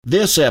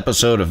This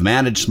episode of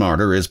Manage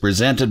Smarter is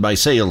presented by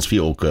Sales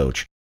Fuel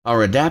Coach,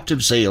 our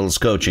adaptive sales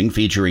coaching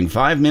featuring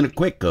 5-minute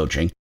quick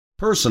coaching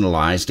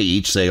personalized to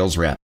each sales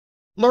rep.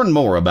 Learn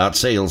more about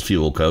Sales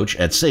Fuel Coach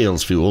at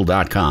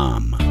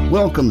salesfuel.com.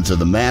 Welcome to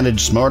the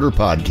Manage Smarter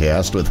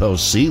podcast with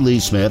hosts C.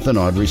 Lee Smith and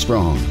Audrey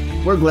Strong.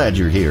 We're glad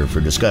you're here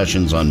for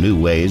discussions on new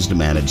ways to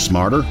manage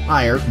smarter,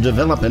 hire,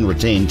 develop and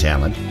retain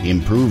talent,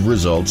 improve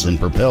results, and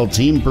propel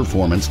team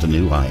performance to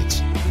new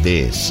heights.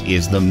 This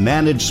is the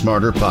Manage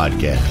Smarter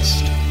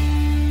podcast.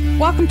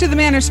 Welcome to the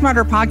Manage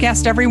Smarter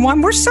podcast,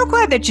 everyone. We're so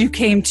glad that you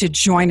came to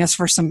join us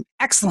for some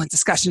excellent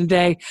discussion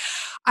today.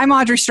 I'm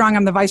Audrey Strong.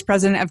 I'm the Vice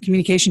President of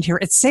Communication here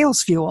at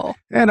Sales Fuel.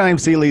 And I'm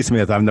C. Lee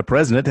Smith. I'm the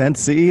President and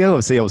CEO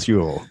of Sales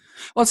Fuel.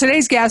 Well,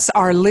 today's guests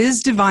are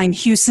Liz Devine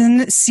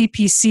Hewson,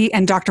 CPC,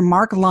 and Dr.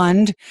 Mark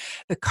Lund,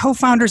 the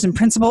co-founders and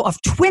principal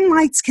of Twin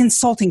Lights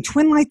Consulting,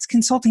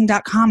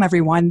 twinlightsconsulting.com,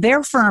 everyone.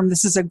 Their firm,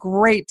 this is a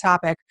great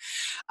topic.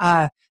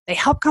 They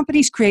help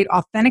companies create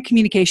authentic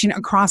communication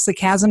across the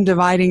chasm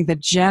dividing the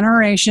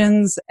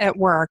generations at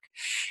work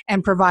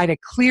and provide a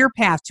clear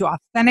path to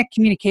authentic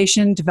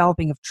communication,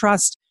 developing of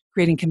trust,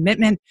 creating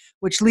commitment,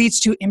 which leads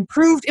to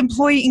improved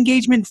employee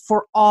engagement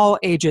for all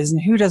ages.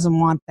 And who doesn't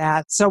want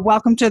that? So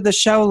welcome to the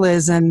show,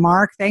 Liz and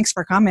Mark. Thanks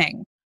for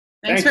coming.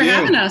 Thanks for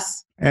having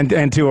us.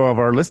 And to all of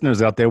our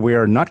listeners out there, we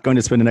are not going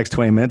to spend the next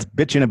 20 minutes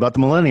bitching about the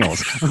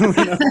millennials.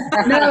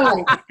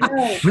 No.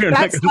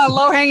 That's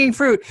low-hanging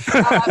fruit.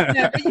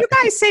 You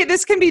guys say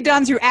this can be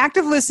done through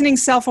active listening,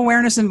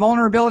 self-awareness, and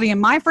vulnerability.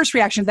 And my first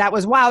reaction to that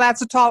was, wow,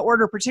 that's a tall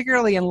order,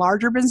 particularly in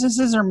larger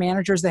businesses or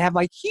managers that have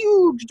like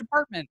huge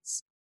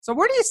departments. So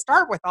where do you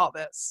start with all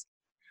this?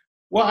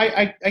 Well,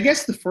 I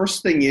guess the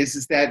first thing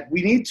is that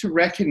we need to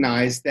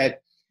recognize that,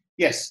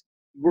 yes,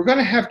 we're going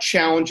to have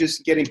challenges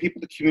getting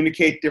people to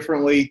communicate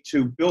differently,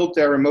 to build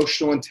their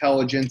emotional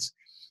intelligence,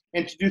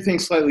 and to do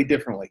things slightly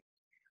differently.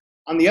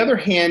 On the other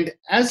hand,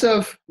 as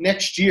of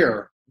next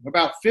year,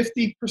 about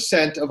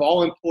 50% of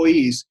all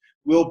employees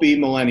will be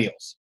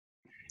millennials.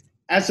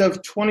 As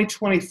of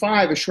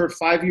 2025, a short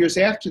 5 years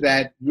after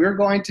that, we're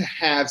going to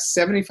have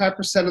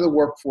 75% of the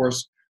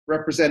workforce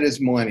represented as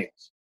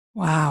millennials.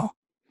 Wow.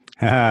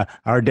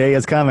 Our day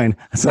is coming.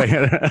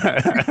 Exactly.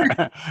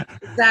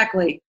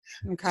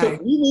 Okay. So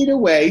we need a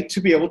way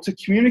to be able to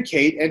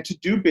communicate and to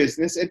do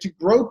business and to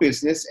grow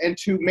business and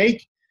to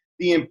make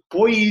the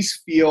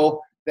employees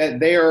feel that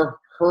they are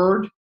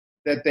heard,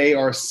 that they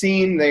are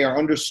seen, they are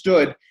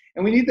understood.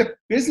 And we need the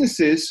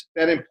businesses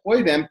that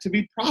employ them to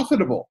be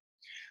profitable.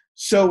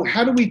 So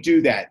how do we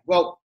do that?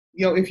 Well,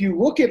 if you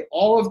look at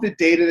all of the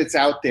data that's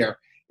out there,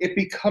 it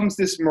becomes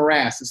this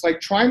morass. It's like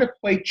trying to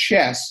play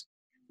chess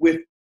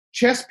with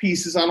chess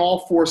pieces on all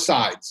four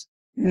sides,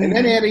 and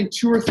then adding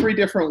 2 or 3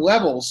 different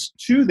levels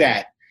to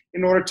that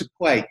in order to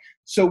play.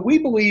 So we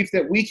believe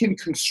that we can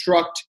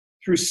construct,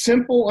 through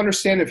simple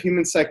understanding of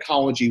human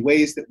psychology,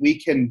 ways that we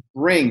can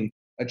bring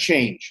a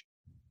change.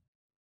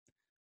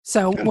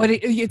 So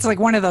it's like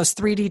one of those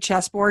 3D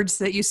chessboards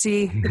that you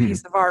see, the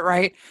piece of art,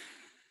 right?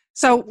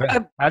 So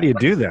how do you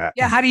do that?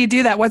 Yeah, how do you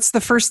do that? What's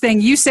the first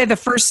thing? You say the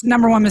first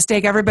number one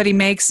mistake everybody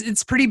makes,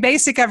 it's pretty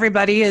basic,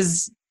 everybody,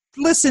 is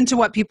listen to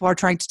what people are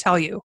trying to tell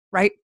you,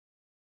 right?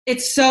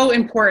 It's so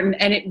important,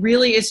 and it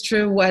really is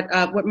true what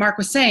Mark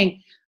was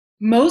saying.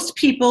 Most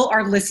people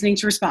are listening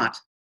to respond.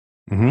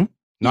 Mm-hmm.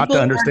 Not to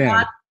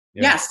understand.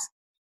 Yes.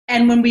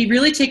 And when we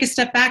really take a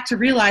step back to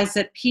realize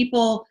that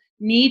people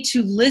need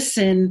to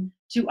listen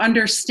to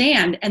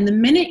understand, and the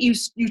minute you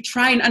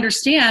try and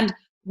understand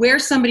where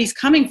somebody's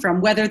coming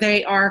from, whether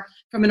they are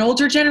from an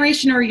older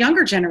generation or a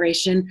younger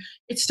generation,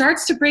 it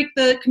starts to break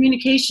the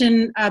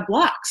communication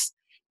blocks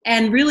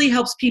and really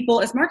helps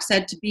people, as Mark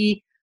said, to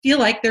feel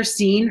like they're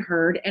seen,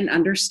 heard, and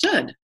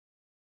understood.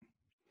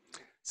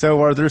 So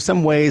are there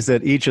some ways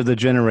that each of the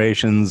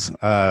generations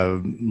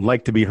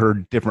like to be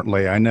heard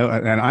differently? I know,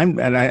 and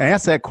I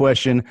ask that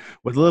question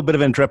with a little bit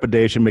of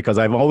intrepidation because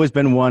I've always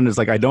been one that's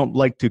like, I don't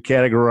like to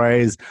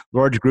categorize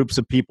large groups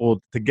of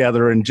people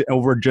together and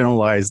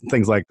overgeneralize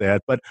things like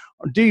that. But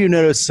do you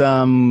notice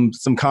some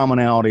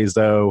commonalities,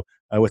 though,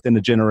 within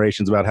the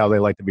generations about how they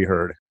like to be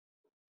heard?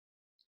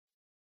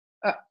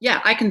 Yeah,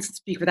 I can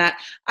speak for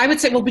that. I would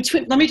say,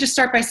 let me just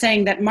start by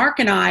saying that Mark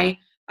and I,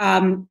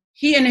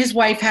 he and his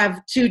wife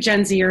have 2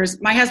 Gen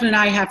Zers. My husband and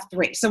I have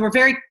 3. So we're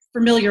very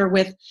familiar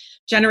with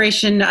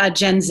Generation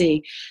Gen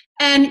Z.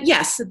 And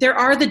yes, there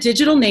are the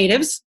digital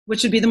natives,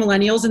 which would be the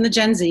millennials and the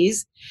Gen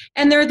Zs.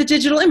 And there are the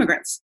digital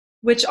immigrants,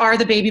 which are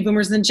the baby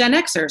boomers and the Gen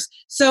Xers.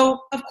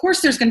 So of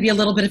course there's going to be a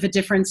little bit of a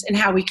difference in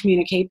how we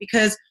communicate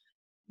because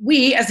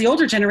we, as the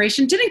older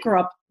generation, didn't grow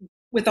up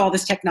with all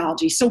this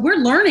technology. So we're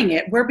learning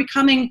it. We're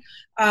becoming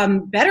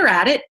better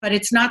at it, but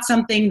it's not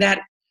something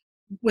that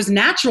was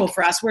natural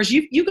for us. Whereas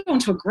you go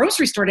into a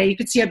grocery store today, you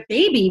could see a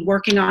baby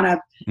working on a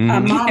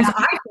mom's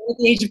iPhone at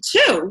the age of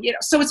 2.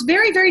 So it's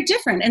very, very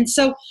different. And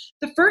so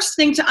the first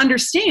thing to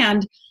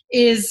understand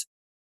is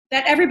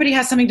that everybody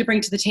has something to bring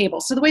to the table.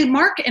 So the way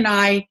Mark and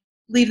I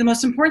believe the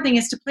most important thing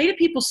is to play to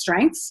people's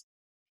strengths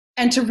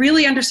and to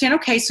really understand,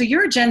 okay, so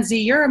you're a Gen Z,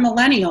 you're a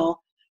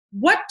millennial.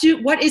 What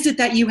is it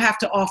that you have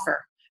to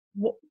offer?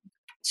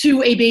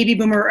 to a baby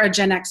boomer or a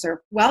Gen Xer?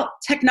 Well,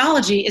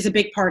 technology is a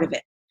big part of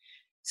it.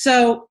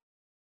 So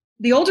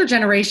the older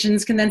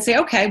generations can then say,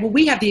 okay, well,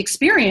 we have the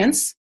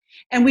experience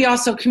and we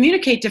also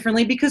communicate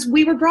differently because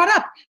we were brought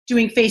up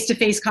doing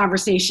face-to-face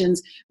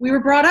conversations. We were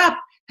brought up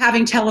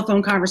having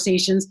telephone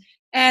conversations.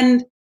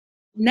 And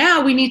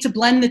now we need to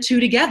blend the two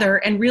together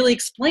and really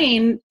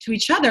explain to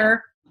each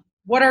other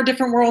what our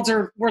different worlds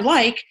were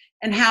like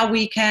and how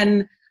we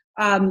can,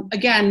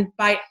 again,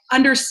 by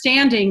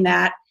understanding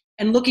that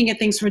and looking at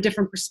things from a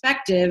different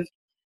perspective,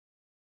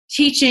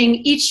 teaching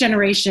each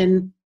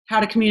generation how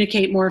to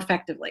communicate more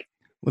effectively.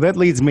 Well, that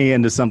leads me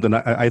into something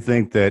I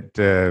think that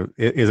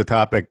is a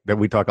topic that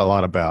we talk a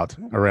lot about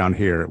around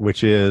here,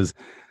 which is,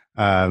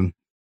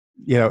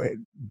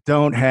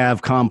 don't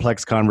have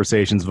complex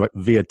conversations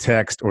via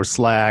text or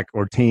Slack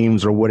or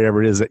Teams or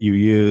whatever it is that you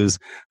use,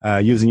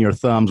 using your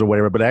thumbs or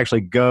whatever, but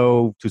actually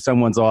go to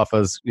someone's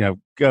office,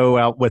 go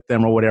out with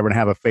them or whatever and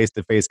have a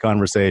face-to-face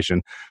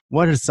conversation.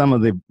 What are some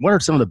of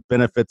the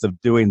benefits of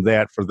doing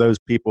that for those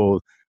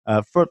people,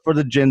 for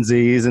the Gen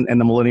Zs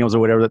and the millennials or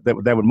whatever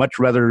that would much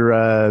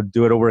rather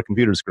do it over a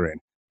computer screen?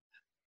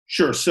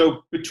 Sure.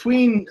 So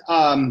between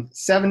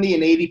 70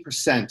 and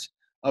 80%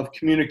 of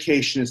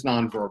communication is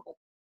nonverbal.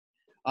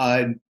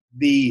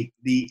 The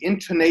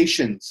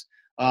intonations,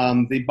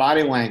 the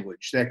body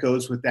language that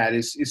goes with that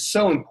is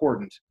so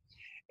important.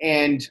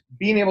 And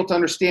being able to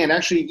understand,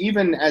 actually,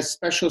 even as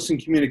specialists in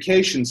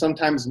communication,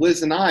 sometimes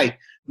Liz and I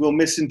will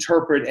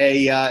misinterpret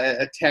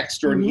a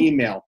text or an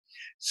email.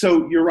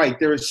 So you're right.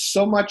 There is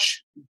so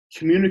much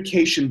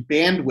communication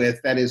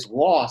bandwidth that is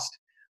lost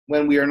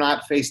when we are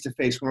not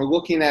face-to-face, when we're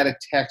looking at a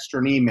text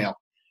or an email.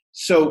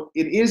 So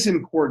it is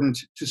important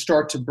to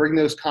start to bring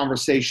those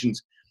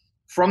conversations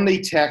from the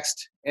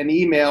text and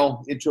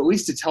email into at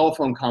least a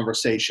telephone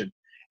conversation,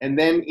 and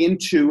then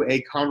into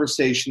a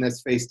conversation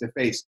that's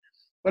face-to-face.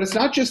 But it's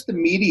not just the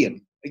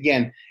medium.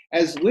 Again,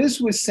 as Liz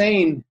was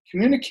saying,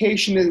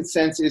 communication in a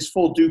sense is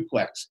full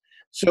duplex.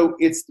 So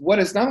it's what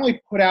is not only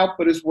put out,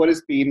 but is what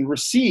is being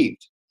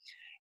received.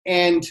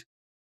 And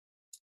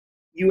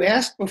you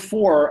asked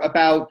before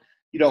about,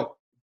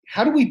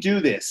 how do we do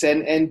this?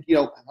 And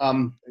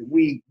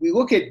we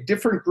look at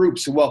different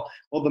groups. Well,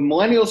 the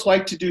millennials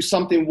like to do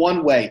something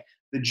one way.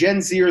 The Gen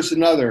Zers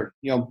another.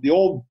 The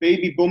old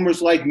baby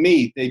boomers like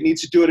me, they need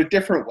to do it a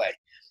different way.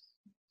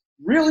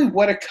 Really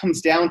what it comes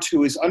down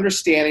to is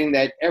understanding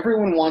that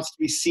everyone wants to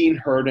be seen,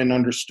 heard, and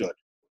understood.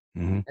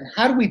 Mm-hmm. And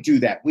how do we do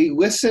that? We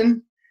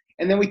listen,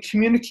 and then we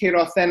communicate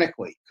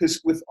authentically.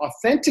 Because with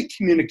authentic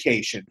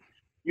communication,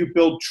 you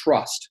build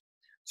trust.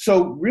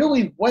 So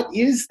really, what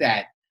is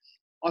that?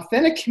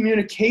 Authentic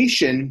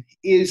communication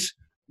is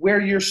where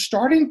you're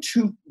starting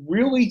to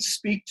really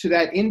speak to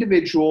that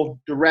individual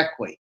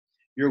directly.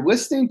 You're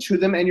listening to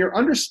them and you're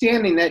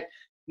understanding that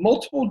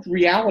multiple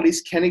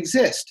realities can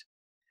exist.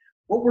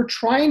 What we're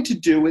trying to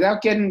do,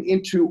 without getting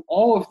into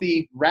all of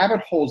the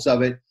rabbit holes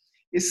of it,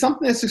 is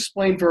something that's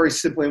explained very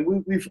simply.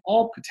 And we've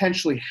all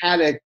potentially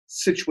had a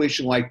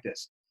situation like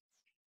this.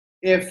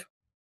 If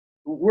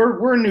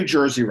we're in New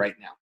Jersey right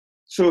now,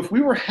 so if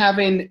we were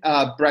having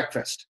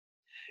breakfast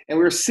and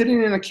we were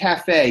sitting in a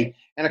cafe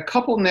and a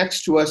couple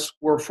next to us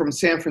were from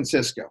San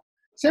Francisco.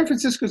 San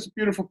Francisco is a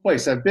beautiful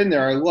place. I've been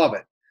there. I love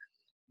it.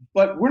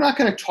 But we're not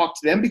going to talk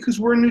to them because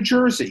we're in New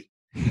Jersey.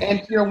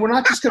 And we're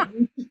not just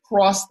going to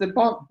cross the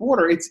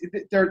border.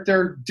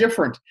 They're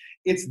different.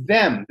 It's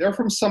them. They're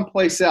from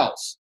someplace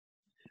else.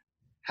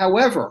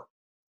 However,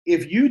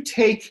 if you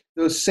take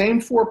those same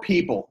four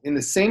people in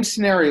the same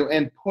scenario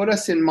and put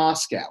us in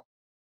Moscow,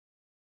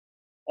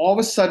 all of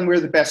a sudden we're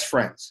the best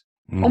friends.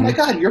 Mm-hmm. Oh my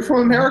God, you're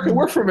from America.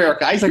 We're from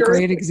America. That's a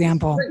great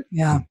example.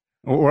 Yeah.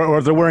 Or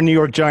if they're wearing New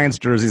York Giants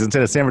jerseys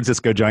instead of San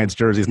Francisco Giants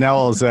jerseys, now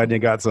all of a sudden you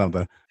got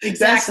something.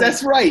 Exactly.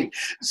 That's right.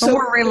 So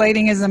we're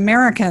relating as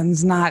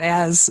Americans, not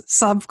as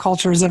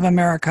subcultures of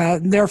America.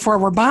 Therefore,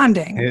 we're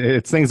bonding.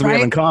 It's things that we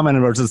have in common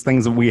versus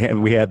things that we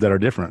have that are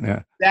different.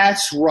 Yeah.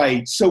 That's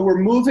right. So we're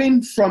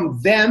moving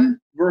from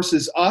them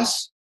versus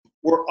us,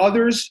 or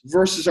others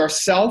versus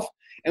ourself,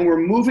 and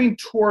we're moving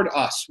toward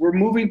us. We're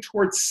moving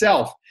toward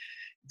self.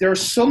 There are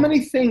so many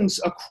things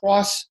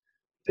across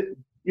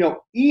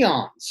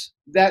eons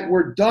that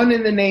were done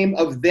in the name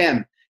of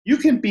them. You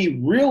can be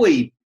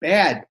really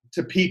bad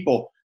to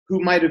people who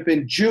might have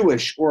been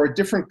Jewish or a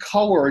different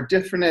color or a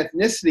different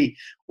ethnicity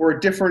or a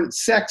different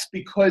sex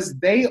because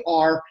they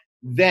are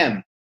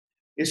them.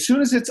 As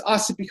soon as it's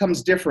us, it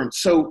becomes different.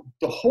 So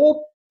the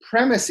whole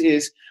premise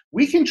is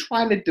we can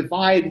try to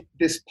divide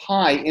this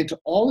pie into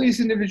all these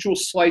individual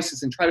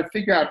slices and try to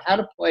figure out how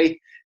to play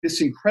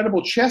this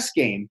incredible chess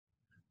game,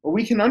 or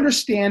we can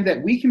understand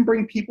that we can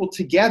bring people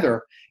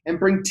together and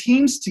bring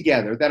teams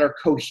together that are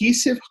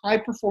cohesive,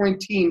 high-performing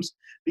teams,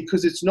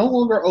 because it's no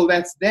longer,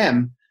 that's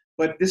them,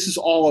 but this is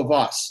all of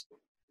us.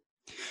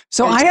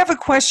 So I have a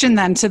question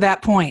then to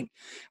that point.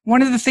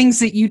 One of the things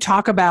that you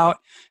talk about,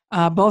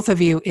 both of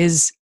you,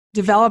 is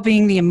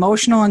developing the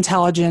emotional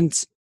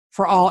intelligence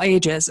for all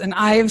ages. And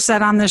I've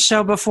said on this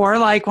show before,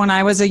 like when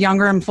I was a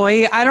younger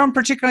employee, I don't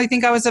particularly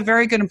think I was a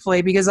very good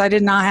employee because I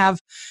did not have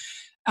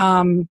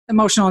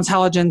emotional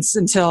intelligence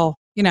until,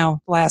 the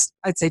last,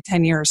 I'd say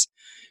 10 years.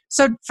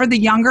 So for the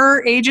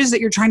younger ages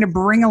that you're trying to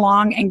bring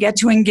along and get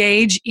to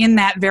engage in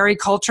that very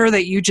culture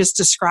that you just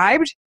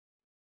described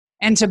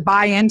and to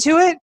buy into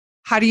it,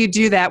 how do you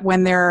do that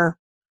when they're,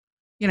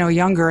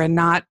 younger and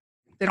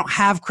they don't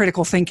have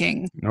critical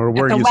thinking or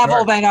where at the you level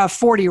start. that a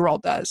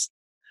 40-year-old does?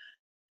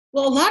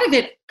 Well, a lot of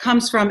it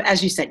comes from,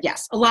 as you said,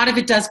 yes, a lot of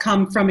it does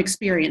come from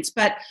experience.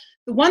 But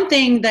the one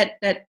thing that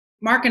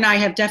Mark and I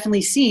have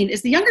definitely seen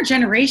is the younger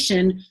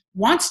generation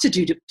wants to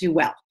do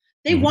well.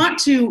 They want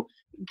to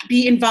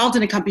be involved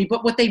in a company,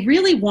 but what they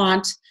really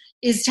want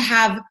is to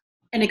have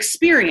an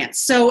experience.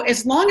 So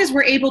as long as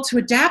we're able to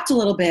adapt a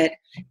little bit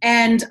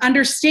and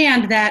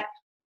understand that,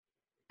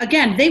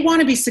 again, they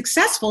want to be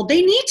successful,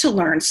 they need to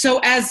learn. So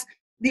as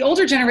the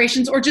older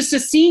generations or just a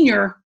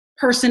senior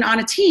person on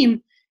a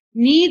team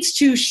needs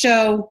to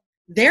show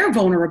their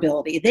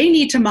vulnerability, they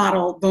need to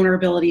model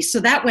vulnerability. So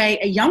that way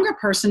a younger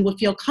person will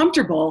feel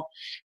comfortable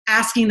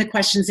asking the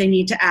questions they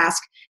need to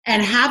ask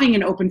and having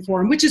an open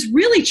forum, which is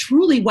really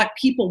truly what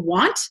people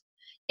want.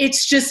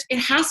 It's just, it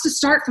has to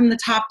start from the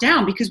top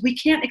down, because we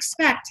can't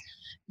expect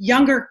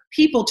younger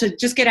people to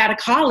just get out of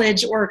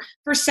college or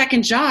first,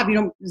 second job,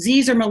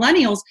 Zs or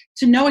millennials,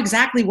 to know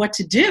exactly what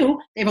to do.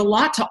 They have a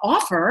lot to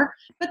offer,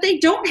 but they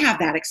don't have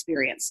that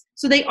experience.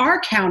 So they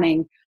are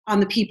counting on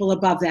the people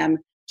above them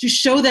to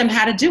show them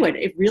how to do it.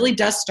 It really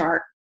does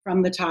start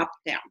from the top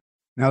down.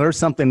 Now, there's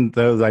something,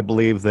 though, I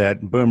believe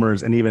that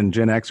boomers and even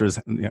Gen Xers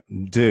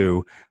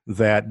do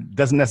that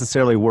doesn't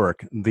necessarily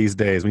work these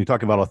days when you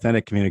talk about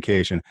authentic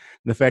communication.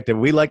 The fact that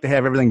we like to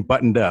have everything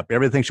buttoned up.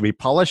 Everything should be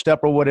polished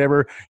up or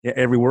whatever.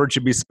 Every word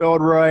should be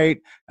spelled right.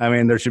 I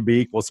mean, there should be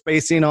equal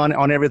spacing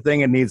on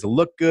everything. It needs to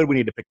look good. We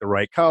need to pick the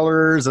right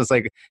colors. It's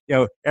like,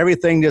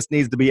 everything just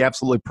needs to be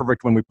absolutely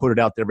perfect when we put it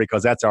out there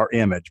because that's our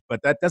image.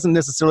 But that doesn't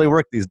necessarily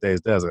work these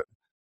days, does it?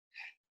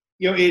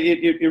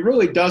 It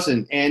really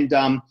doesn't. And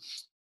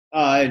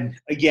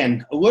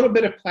again, a little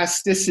bit of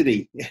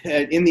plasticity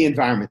in the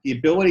environment, the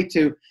ability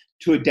to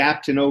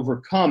adapt and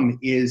overcome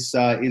is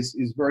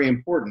very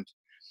important.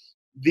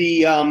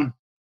 The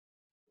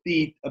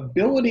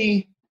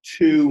ability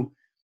to,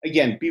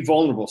 again, be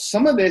vulnerable.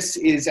 Some of this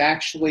is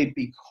actually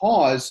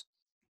because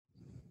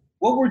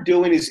what we're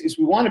doing is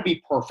we want to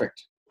be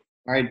perfect,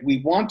 right?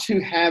 We want to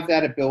have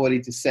that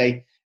ability to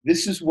say,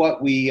 this is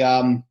what we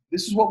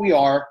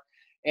are,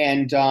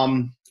 and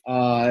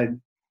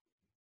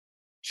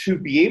to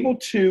be able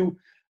to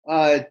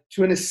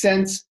in a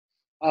sense,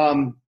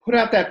 put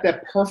out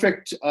that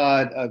perfect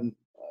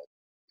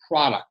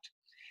product.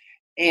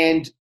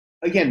 And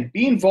again,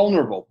 being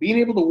vulnerable, being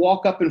able to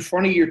walk up in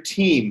front of your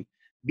team,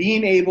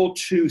 being able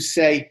to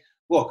say,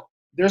 look,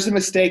 there's a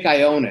mistake,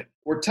 I own it.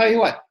 Or tell you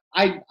what,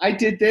 I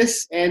did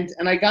this and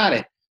I got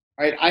it.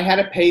 Right? I had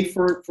to pay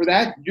for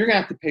that. You're going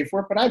to have to pay for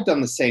it, but I've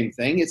done the same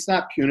thing. It's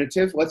not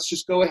punitive. Let's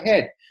just go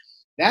ahead.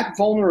 That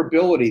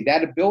vulnerability,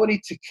 that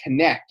ability to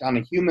connect on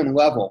a human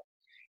level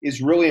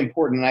is really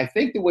important. And I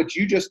think that what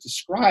you just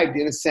described,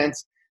 in a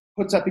sense,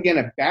 puts up, again,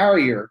 a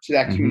barrier to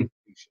that communication.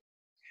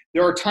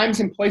 There are times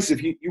and places,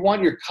 if you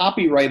want your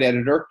copyright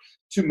editor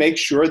to make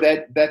sure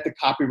that the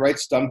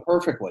copyright's done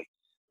perfectly.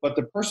 But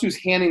the person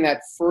who's handing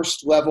that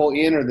first level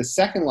in or the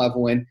second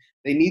level in,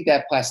 they need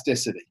that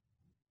plasticity.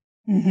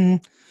 Mm-hmm.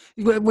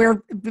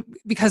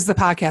 Because the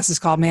podcast is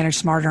called Manage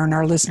Smarter, and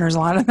our listeners, a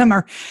lot of them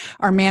are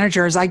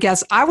managers. I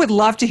guess I would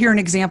love to hear an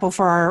example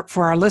for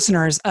our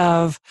listeners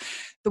of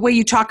the way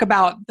you talk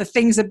about the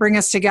things that bring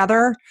us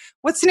together.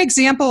 What's an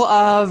example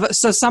of,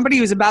 so somebody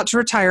who's about to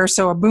retire,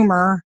 so a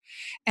boomer,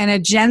 and a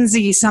Gen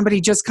Z,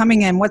 somebody just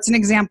coming in, what's an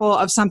example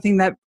of something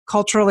that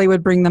culturally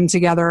would bring them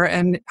together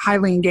and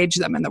highly engage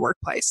them in the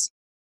workplace?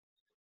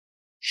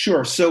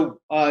 Sure. So,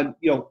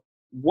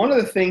 one of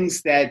the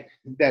things that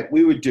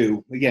we would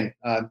do, again,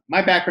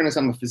 my background is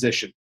I'm a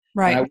physician.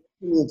 Right. And I worked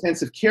in the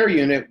intensive care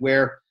unit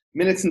where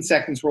minutes and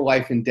seconds were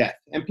life and death.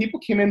 And people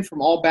came in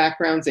from all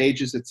backgrounds,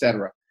 ages, et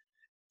cetera.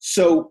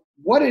 So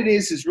what it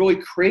is really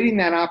creating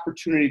that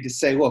opportunity to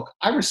say, look,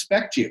 I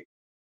respect you.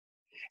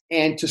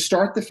 And to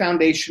start the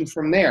foundation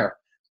from there.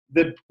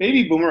 The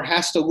baby boomer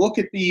has to look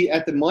at the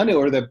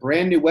millennial or the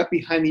brand new wet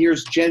behind the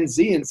ears Gen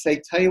Z and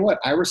say, tell you what,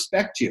 I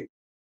respect you.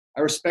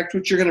 I respect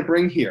what you're going to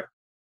bring here.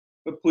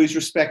 But please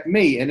respect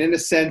me. And in a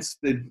sense,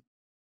 the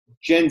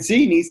Gen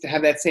Z needs to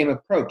have that same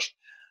approach.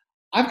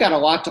 I've got a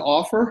lot to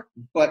offer,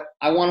 but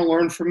I want to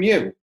learn from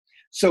you.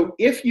 So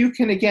if you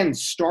can, again,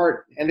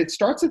 start, and it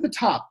starts at the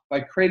top by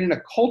creating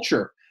a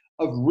culture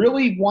of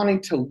really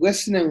wanting to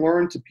listen and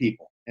learn to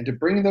people and to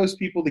bring those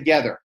people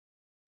together,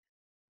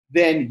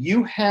 then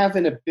you have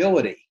an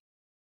ability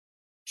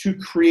to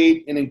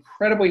create an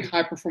incredibly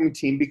high-performing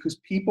team because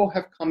people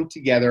have come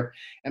together,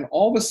 and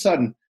all of a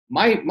sudden,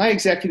 my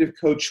executive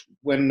coach,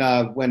 when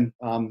I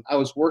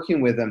was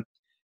working with him,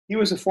 he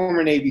was a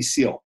former Navy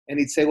SEAL, and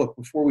he'd say, look,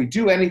 before we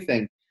do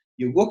anything,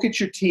 you look at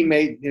your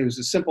teammate, it was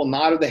a simple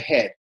nod of the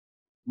head.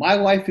 My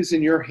life is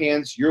in your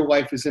hands, your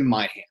life is in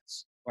my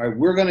hands. All right,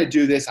 we're going to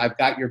do this, I've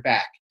got your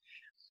back.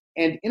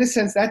 And in a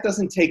sense, that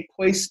doesn't take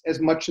place as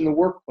much in the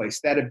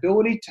workplace. That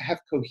ability to have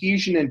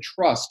cohesion and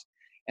trust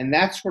and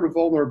that sort of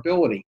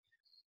vulnerability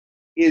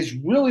is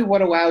really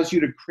what allows you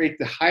to create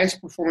the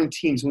highest performing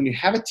teams. When you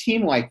have a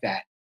team like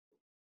that,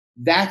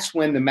 that's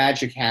when the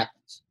magic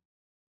happens.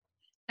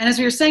 And as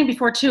we were saying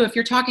before too, if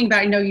you're talking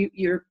about,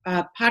 your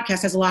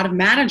podcast has a lot of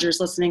managers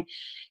listening,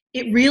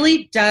 it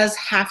really does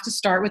have to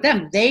start with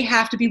them. They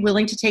have to be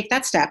willing to take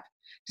that step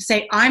to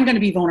say, I'm going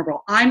to be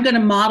vulnerable. I'm going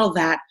to model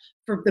that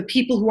for the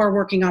people who are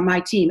working on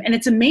my team. And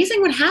it's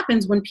amazing what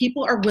happens when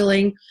people are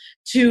willing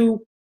to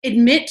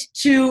admit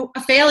to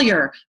a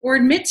failure or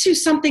admit to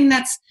something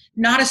that's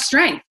not a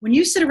strength. When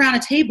you sit around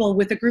a table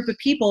with a group of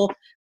people,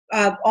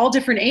 all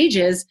different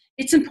ages,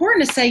 it's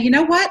important to say, you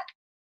know what?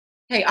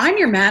 Hey, I'm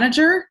your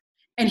manager,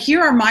 and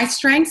here are my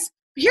strengths.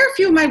 Here are a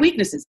few of my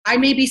weaknesses. I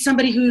may be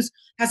somebody who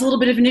has a little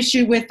bit of an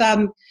issue with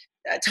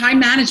time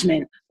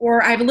management,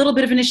 or I have a little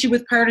bit of an issue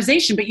with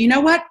prioritization. But you know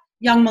what,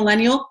 young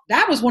millennial,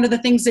 that was one of the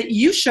things that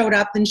you showed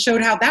up and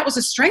showed how that was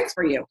a strength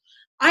for you.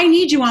 I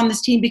need you on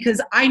this team because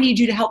I need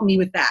you to help me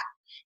with that.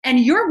 And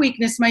your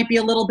weakness might be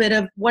a little bit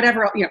of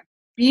whatever,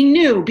 being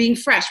new, being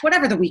fresh,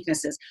 whatever the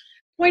weakness is.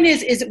 Point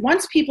is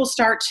once people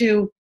start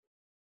to,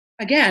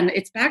 again,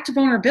 it's back to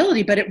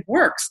vulnerability, but it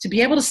works to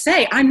be able to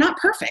say, I'm not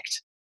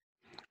perfect.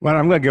 Well,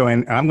 I'm going to go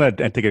in. I'm going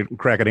to take a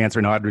crack at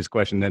answering Audrey's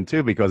question then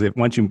too, because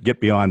once you get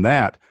beyond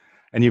that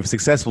and you've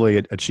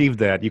successfully achieved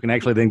that, you can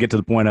actually then get to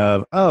the point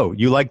of, oh,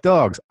 you like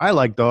dogs. I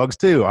like dogs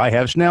too. I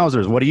have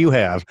schnauzers. What do you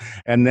have?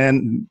 And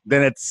then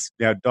it's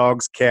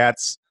dogs,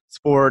 cats,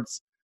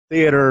 sports,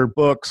 theater,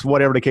 books,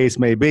 whatever the case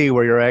may be,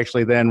 where you're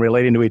actually then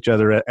relating to each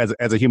other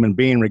as a human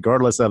being,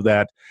 regardless of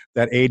that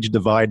age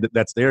divide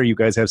that's there. You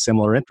guys have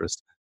similar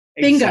interests.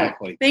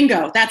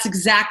 Bingo. That's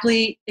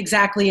exactly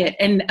it.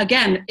 And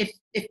again,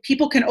 if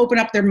people can open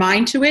up their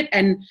mind to it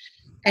and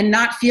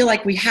not feel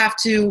like we have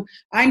to,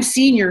 I'm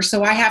senior,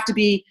 so I have to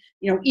be,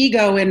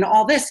 ego and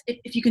all this.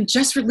 If you can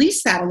just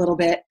release that a little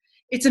bit,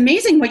 it's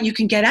amazing what you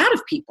can get out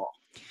of people.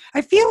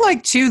 I feel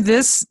like too,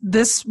 this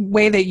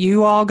way that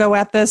you all go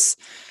at this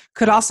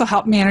could also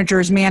help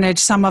managers manage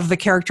some of the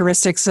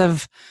characteristics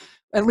of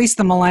at least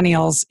the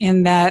millennials,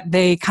 in that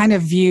they kind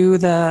of view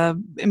the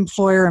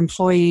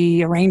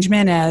employer-employee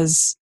arrangement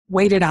as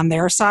weighted on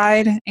their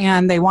side,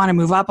 and they want to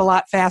move up a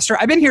lot faster.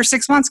 I've been here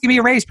 6 months, give me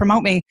a raise,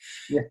 promote me,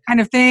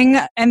 kind of thing.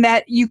 And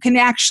that you can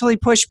actually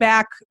push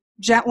back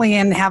gently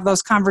and have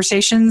those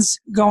conversations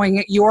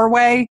going your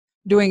way,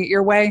 doing it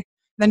your way,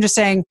 than just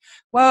saying,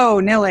 whoa,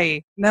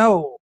 Nilly,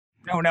 no.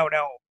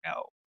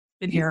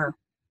 Been here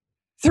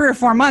 3 or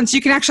 4 months.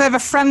 You can actually have a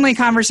friendly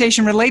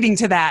conversation relating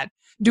to that,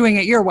 doing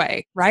it your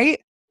way,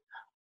 right?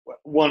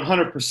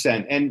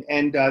 100%.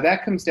 And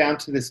that comes down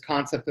to this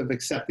concept of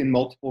accepting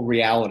multiple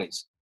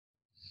realities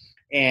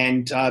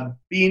and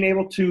being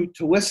able to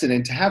listen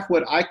and to have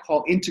what I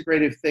call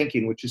integrative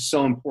thinking, which is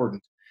so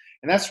important.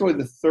 And that's really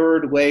the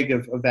third leg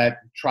of that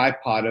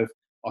tripod of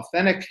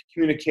authentic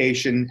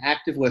communication,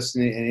 active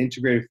listening, and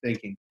integrative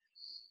thinking.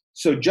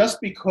 So just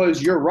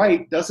because you're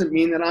right doesn't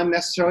mean that I'm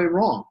necessarily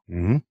wrong.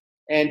 Mm-hmm.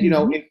 And,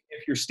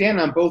 if you're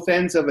standing on both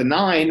ends of a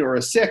 9 or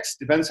a 6,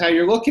 depends how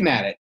you're looking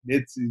at it.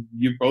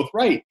 You're both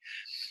right.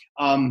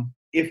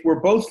 If we're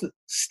both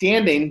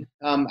standing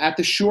at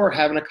the shore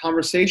having a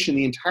conversation,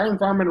 the entire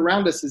environment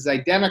around us is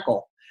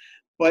identical.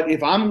 But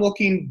if I'm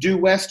looking due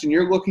west and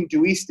you're looking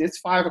due east, and it's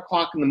 5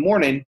 o'clock in the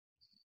morning,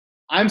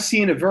 I'm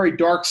seeing a very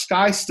dark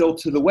sky still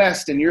to the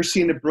west, and you're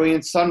seeing a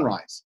brilliant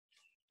sunrise.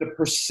 The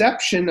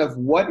perception of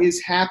what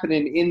is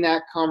happening in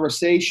that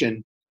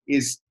conversation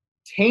is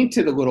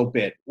tainted a little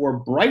bit or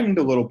brightened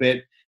a little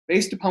bit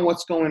based upon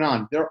what's going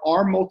on. There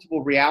are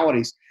multiple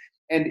realities.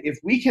 And if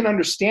we can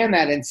understand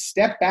that and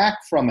step back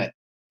from it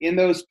in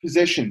those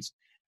positions,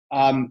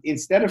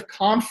 instead of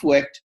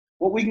conflict,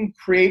 what we can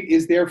create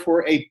is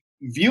therefore a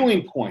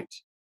viewing point,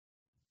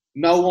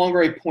 no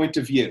longer a point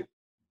of view.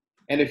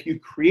 And if you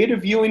create a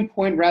viewing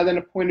point rather than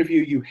a point of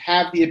view, you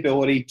have the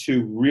ability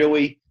to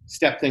really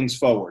step things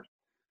forward.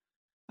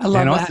 I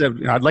love and that.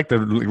 also, I'd like to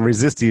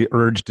resist the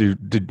urge to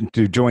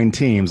join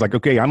teams. Like,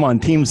 okay, I'm on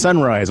Team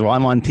Sunrise, well,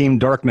 I'm on Team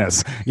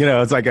Darkness.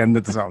 It's like,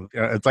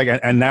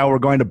 and now we're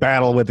going to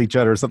battle with each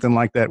other, or something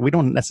like that. We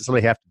don't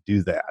necessarily have to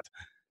do that.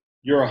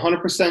 You're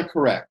 100%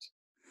 correct.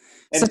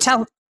 So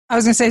tell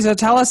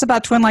us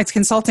about Twin Lights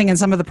Consulting and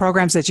some of the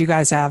programs that you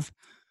guys have.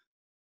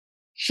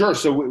 Sure.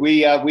 So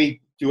we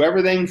do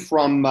everything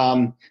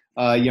from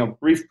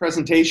brief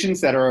presentations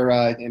that are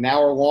an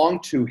hour long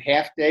to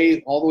half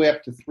day, all the way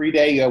up to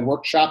 3-day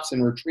workshops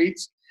and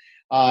retreats.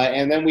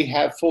 And then we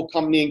have full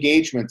company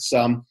engagements.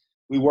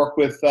 We work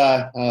with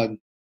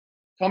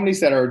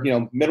companies that are,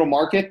 middle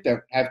market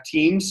that have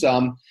teams.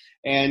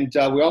 And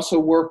we also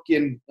work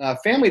in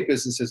family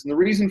businesses. And the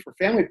reason for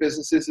family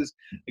businesses is,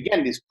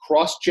 again, this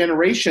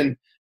cross-generation.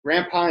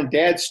 Grandpa and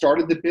dad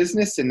started the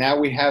business, and now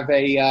we have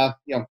a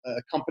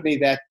company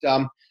that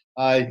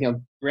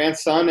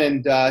grandson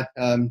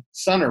and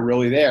son are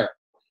really there.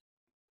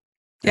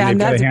 Yeah, and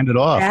that's hand it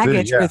off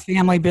baggage with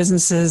family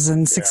businesses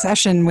and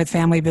succession with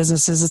family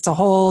businesses. It's a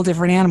whole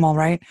different animal,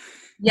 right?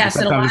 Yes,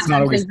 and a lot of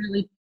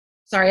times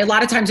a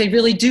lot of times they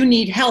really do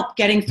need help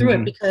getting through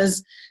it,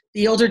 because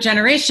the older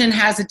generation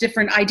has a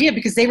different idea,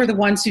 because they were the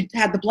ones who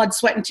had the blood,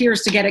 sweat, and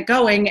tears to get it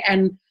going,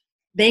 and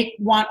they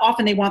want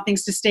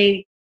things to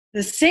stay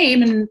the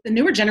same, and the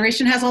newer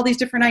generation has all these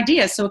different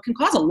ideas, so it can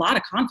cause a lot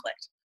of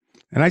conflict.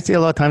 And I see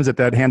a lot of times that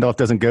handoff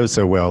doesn't go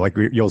so well. Like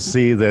you'll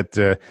see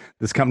that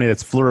this company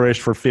that's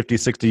flourished for 50,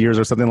 60 years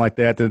or something like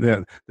that,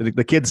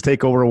 the kids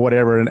take over or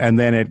whatever, and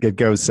then it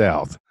goes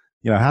south.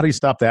 How do you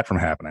stop that from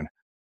happening?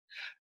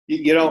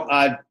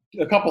 A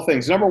couple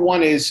things. Number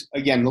one is,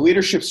 again, the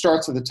leadership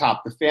starts at the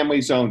top. The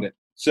family's owned it.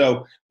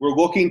 So we're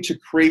looking to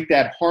create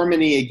that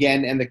harmony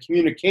again, and the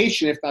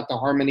communication, if not the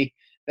harmony,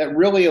 that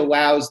really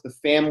allows the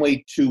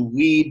family to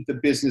lead the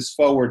business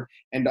forward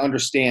and to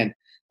understand.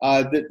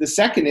 The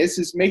second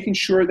is making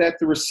sure that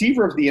the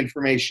receiver of the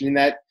information in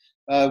that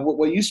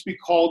what used to be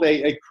called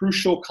a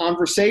crucial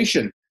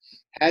conversation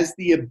has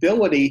the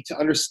ability to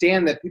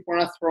understand that people are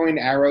not throwing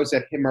arrows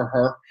at him or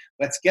her.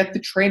 Let's get the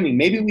training.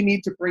 Maybe we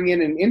need to bring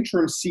in an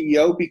interim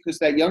CEO because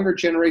that younger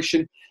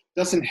generation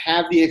doesn't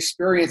have the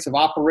experience of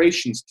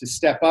operations to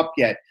step up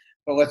yet.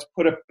 But let's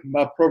put a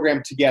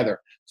program together.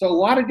 So a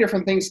lot of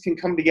different things can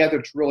come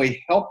together to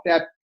really help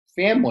that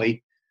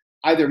family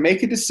either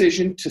make a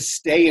decision to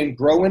stay and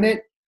grow in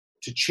it,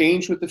 to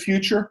change with the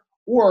future,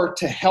 or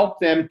to help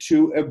them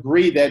to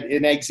agree that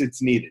an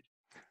exit's needed.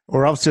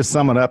 Or I'll just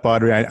sum it up,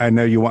 Audrey. I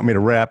know you want me to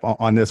wrap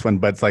on this one,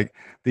 but it's like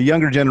the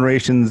younger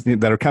generations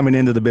that are coming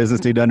into the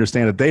business need to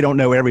understand that they don't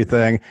know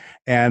everything,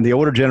 and the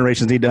older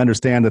generations need to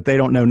understand that they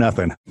don't know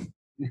nothing.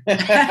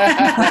 Exactly.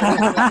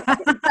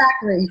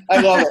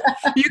 I love it.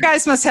 You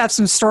guys must have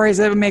some stories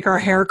that would make our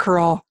hair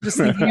curl, just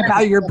thinking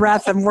about your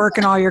breadth and work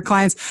and all your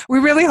clients. We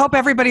really hope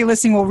everybody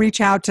listening will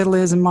reach out to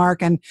Liz and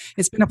Mark, and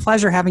it's been a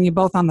pleasure having you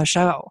both on the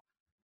show.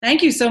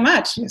 Thank you so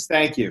much. Yes,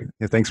 thank you.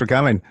 Yeah, thanks for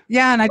coming.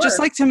 Yeah, and I'd just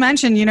like to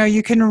mention,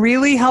 you can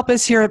really help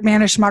us here at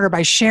Manage Smarter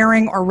by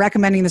sharing or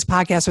recommending this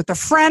podcast with a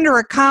friend or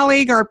a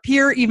colleague or a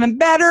peer. Even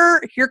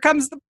better, here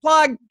comes the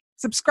plug.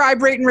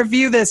 Subscribe, rate, and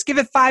review this. Give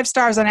it 5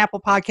 stars on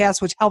Apple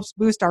Podcasts, which helps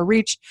boost our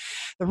reach,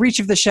 the reach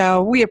of the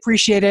show. We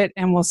appreciate it,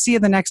 and we'll see you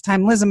the next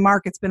time. Liz and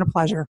Mark, it's been a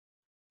pleasure.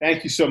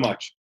 Thank you so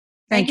much.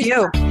 Thank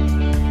you.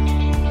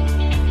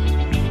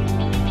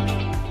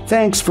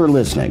 Thanks for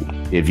listening.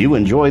 If you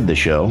enjoyed the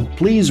show,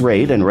 please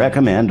rate and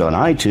recommend on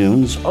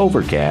iTunes,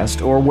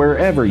 Overcast, or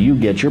wherever you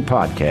get your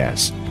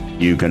podcasts.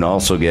 You can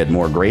also get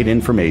more great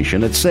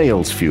information at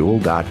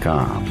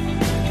salesfuel.com.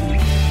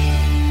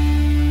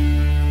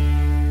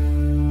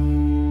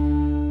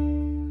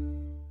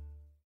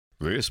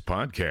 This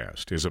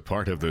podcast is a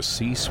part of the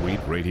C-Suite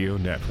Radio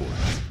Network.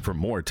 For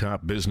more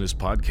top business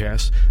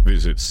podcasts,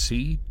 visit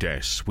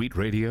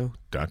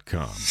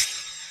c-suiteradio.com.